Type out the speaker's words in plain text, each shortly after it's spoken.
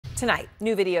Tonight,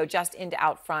 new video just into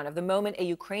out front of the moment a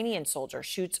Ukrainian soldier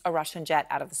shoots a Russian jet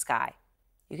out of the sky.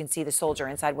 You can see the soldier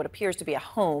inside what appears to be a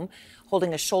home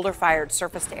holding a shoulder-fired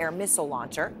surface-to-air missile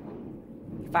launcher.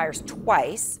 He fires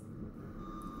twice,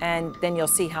 and then you'll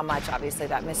see how much, obviously,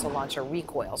 that missile launcher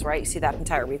recoils, right? You see that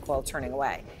entire recoil turning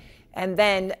away. And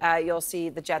then you'll see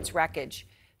the jet's wreckage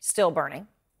still burning.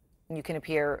 You can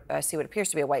see what appears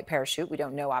to be a white parachute. We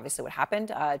don't know, obviously, what happened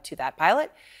to that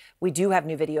pilot. We do have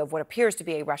new video of what appears to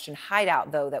be a Russian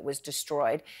hideout, though, that was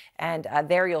destroyed. And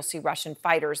there you'll see Russian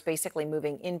fighters basically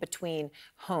moving in between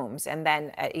homes. And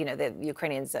then, the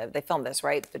Ukrainians, they filmed this,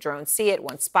 right? The drones see it.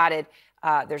 Once spotted,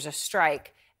 there's a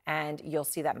strike. And you'll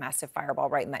see that massive fireball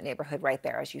right in that neighborhood right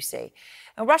there, as you see.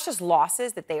 And Russia's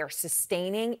losses that they are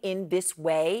sustaining in this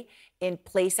way, in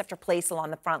place after place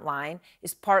along the front line,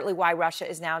 is partly why Russia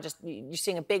is now you're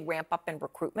seeing a big ramp up in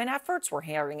recruitment efforts. We're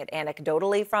hearing it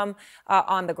anecdotally from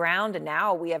on the ground. And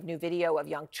now we have new video of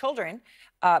young children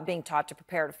being taught to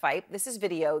prepare to fight. This is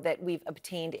video that we've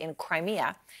obtained in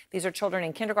Crimea. These are children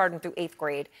in kindergarten through 8th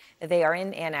grade. They are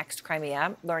in annexed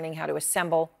Crimea, learning how to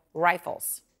assemble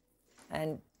rifles.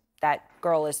 And that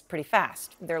girl is pretty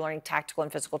fast. They're learning tactical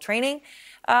and physical training,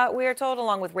 we are told,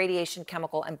 along with radiation,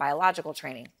 chemical, and biological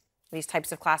training. These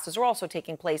types of classes are also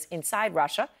taking place inside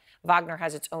Russia. Wagner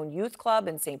has its own youth club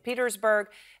in St. Petersburg,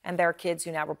 and their kids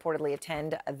who now reportedly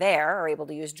attend there are able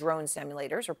to use drone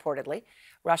simulators, reportedly.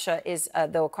 Russia is,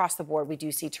 though across the board, we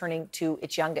do see turning to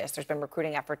its youngest. There's been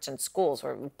recruiting efforts in schools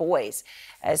or boys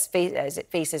as it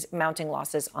faces mounting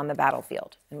losses on the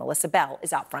battlefield. And Melissa Bell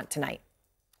is out front tonight.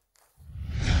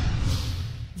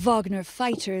 Wagner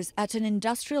fighters at an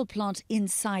industrial plant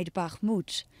inside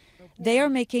Bakhmut. They are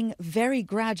making very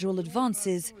gradual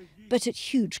advances, but at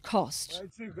huge cost.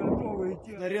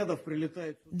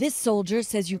 This soldier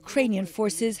says Ukrainian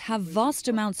forces have vast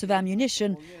amounts of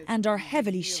ammunition and are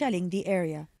heavily shelling the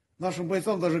area.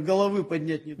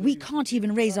 We can't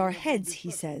even raise our heads,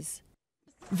 he says.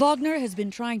 Wagner has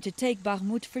been trying to take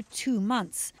Bakhmut for 2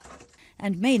 months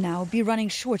and may now be running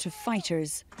short of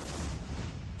fighters.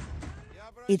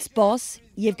 Its boss,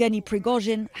 Yevgeny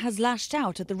Prigozhin, has lashed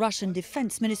out at the Russian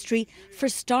Defense Ministry for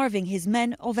starving his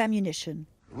men of ammunition.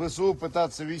 We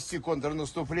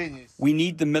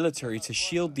need the military to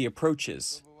shield the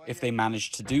approaches. If they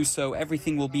manage to do so,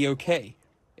 everything will be okay.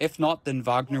 If not, then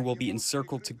Wagner will be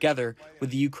encircled together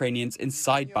with the Ukrainians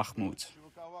inside Bakhmut.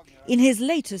 In his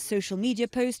latest social media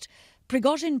post,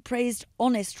 Prigozhin praised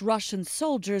honest Russian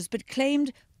soldiers but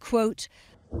claimed, quote,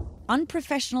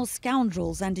 "Unprofessional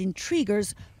scoundrels and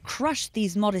intriguers crushed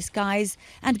these modest guys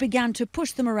and began to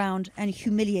push them around and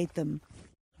humiliate them."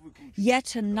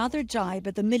 Yet another jibe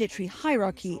at the military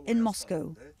hierarchy in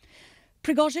Moscow.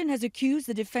 Prigozhin has accused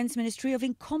the Defense Ministry of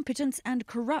incompetence and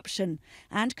corruption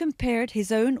and compared his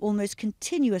own almost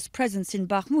continuous presence in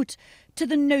Bakhmut to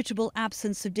the notable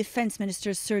absence of Defense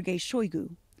Minister Sergei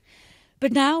Shoigu.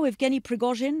 But now Yevgeny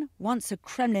Prigozhin, once a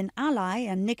Kremlin ally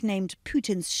and nicknamed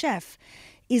Putin's chef,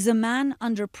 is a man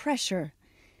under pressure.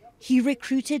 He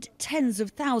recruited tens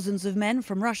of thousands of men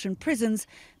from Russian prisons,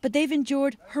 but they've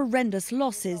endured horrendous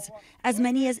losses, as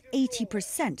many as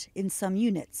 80% in some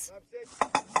units.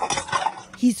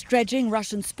 He's dredging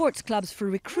Russian sports clubs for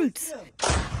recruits,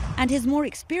 and his more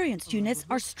experienced units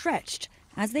are stretched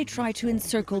as they try to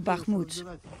encircle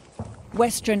Bakhmut.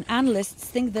 Western analysts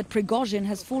think that Prigozhin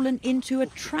has fallen into a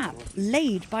trap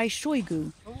laid by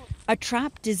Shoigu, a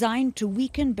trap designed to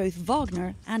weaken both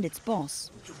Wagner and its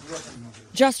boss.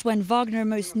 Just when Wagner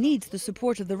most needs the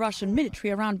support of the Russian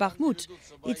military around Bakhmut,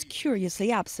 it's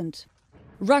curiously absent.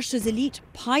 Russia's elite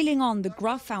piling on the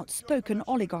gruff, outspoken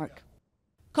oligarch.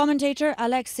 Commentator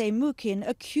Alexei Mukin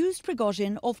accused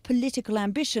Prigozhin of political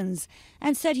ambitions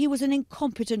and said he was an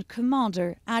incompetent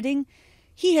commander, adding,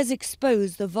 "He has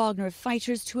exposed the Wagner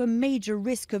fighters to a major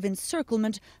risk of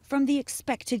encirclement from the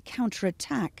expected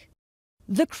counterattack."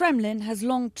 The Kremlin has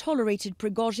long tolerated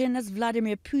Prigozhin as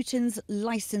Vladimir Putin's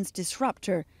licensed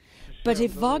disruptor. But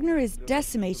if Wagner is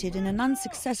decimated in an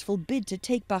unsuccessful bid to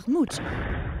take Bakhmut,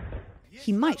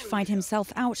 he might find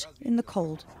himself out in the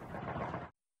cold.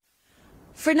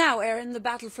 For now, Aaron, the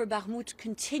battle for Bakhmut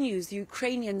continues. The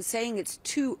Ukrainians saying it's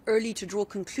too early to draw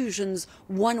conclusions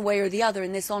one way or the other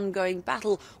in this ongoing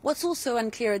battle. What's also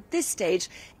unclear at this stage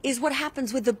is what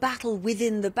happens with the battle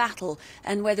within the battle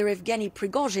and whether Yevgeny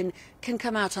Prigozhin can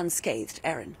come out unscathed.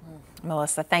 Aaron.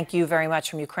 Melissa, thank you very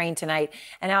much from Ukraine tonight.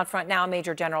 And out front now,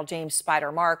 Major General James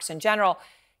Spider Marks. And General,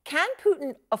 can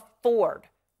Putin afford,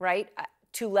 right,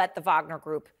 to let the Wagner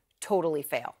Group totally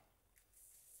fail?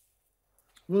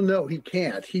 Well, no, he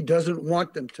can't. He doesn't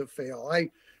want them to fail.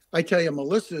 I tell you,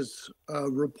 Melissa's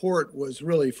report was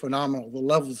really phenomenal. The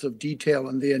levels of detail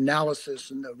and the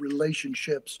analysis and the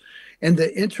relationships and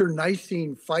the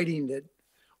internecine fighting that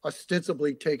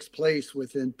ostensibly takes place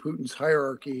within Putin's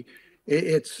hierarchy.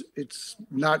 It's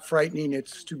not frightening.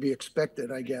 It's to be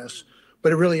expected, I guess.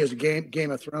 But it really is a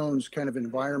Game of Thrones kind of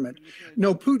environment.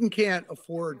 No, Putin can't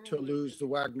afford to lose the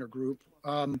Wagner Group.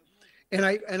 And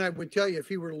I would tell you, if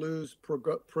he were to lose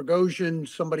Prigozhin,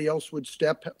 somebody else would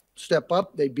step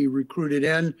up. They'd be recruited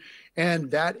in, and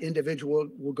that individual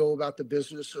will go about the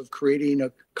business of creating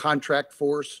a contract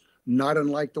force, not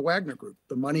unlike the Wagner Group.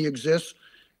 The money exists,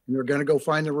 and they're going to go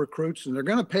find the recruits, and they're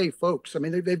going to pay folks. I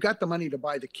mean, they've got the money to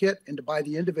buy the kit and to buy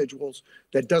the individuals.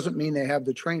 That doesn't mean they have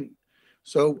the training.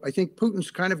 So I think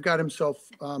Putin's kind of got himself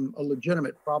a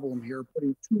legitimate problem here,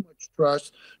 putting too much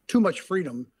trust, too much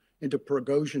freedom into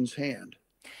Prigozhin's hand.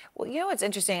 Well, you know what's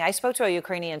interesting? I spoke to a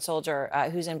Ukrainian soldier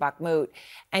who's in Bakhmut,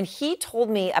 and he told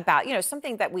me about,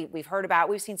 something that we've heard about,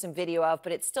 we've seen some video of,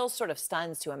 but it still sort of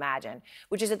stuns to imagine,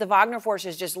 which is that the Wagner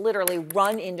forces just literally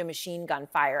run into machine gun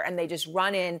fire, and they just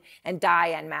run in and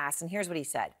die en masse. And here's what he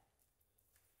said.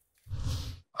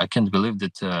 I can't believe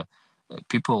that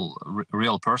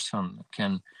real person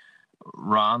can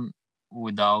run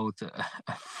without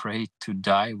afraid to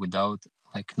die, without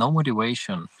no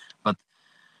motivation, but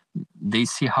they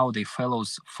see how their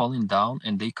fellows falling down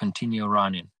and they continue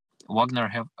running. Wagner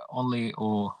have only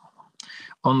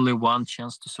one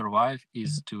chance to survive,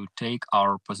 is to take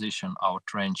our position, our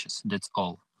trenches. That's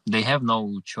all. They have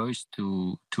no choice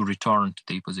to return to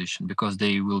their position, because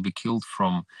they will be killed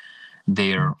from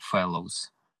their fellows.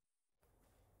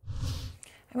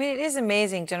 I mean, it is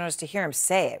amazing, Generals, to hear him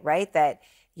say it, right? That,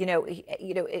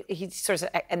 he sort of,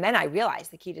 and then I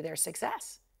realized the key to their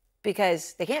success,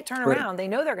 because they can't turn around. They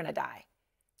know they're going to die.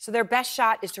 So their best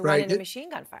shot is to run into machine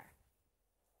gun fire.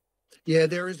 Yeah,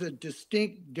 there is a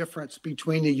distinct difference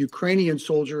between the Ukrainian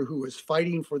soldier who is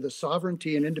fighting for the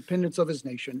sovereignty and independence of his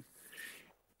nation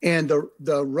and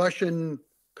the Russian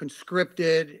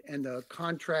conscripted and the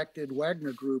contracted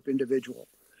Wagner Group individual.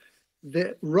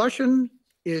 The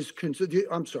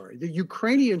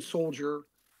Ukrainian soldier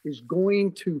is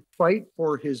going to fight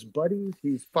for his buddies.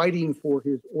 He's fighting for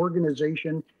his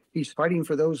organization. He's fighting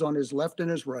for those on his left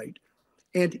and his right.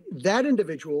 And that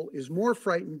individual is more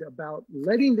frightened about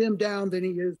letting them down than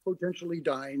he is potentially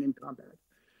dying in combat.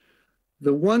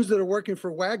 The ones that are working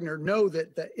for Wagner know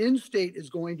that the end state is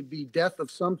going to be death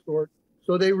of some sort,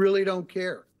 so they really don't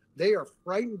care. They are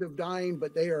frightened of dying,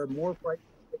 but they are more frightened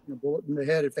of taking a bullet in the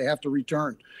head if they have to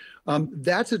return.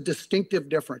 That's a distinctive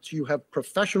difference. You have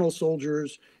professional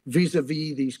soldiers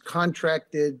vis-a-vis these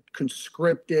contracted,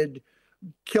 conscripted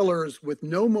killers with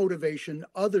no motivation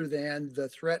other than the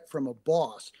threat from a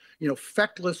boss,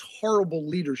 feckless, horrible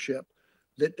leadership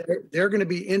that they're going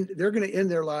to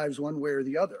end their lives one way or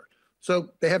the other.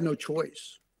 So they have no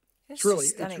choice. It's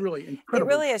really incredible.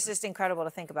 It really is just incredible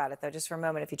to think about it, though, just for a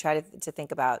moment. If you try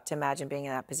to imagine being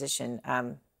in that position,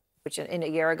 which in a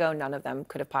year ago, none of them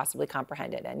could have possibly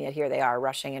comprehended. And yet here they are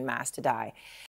rushing en masse to die.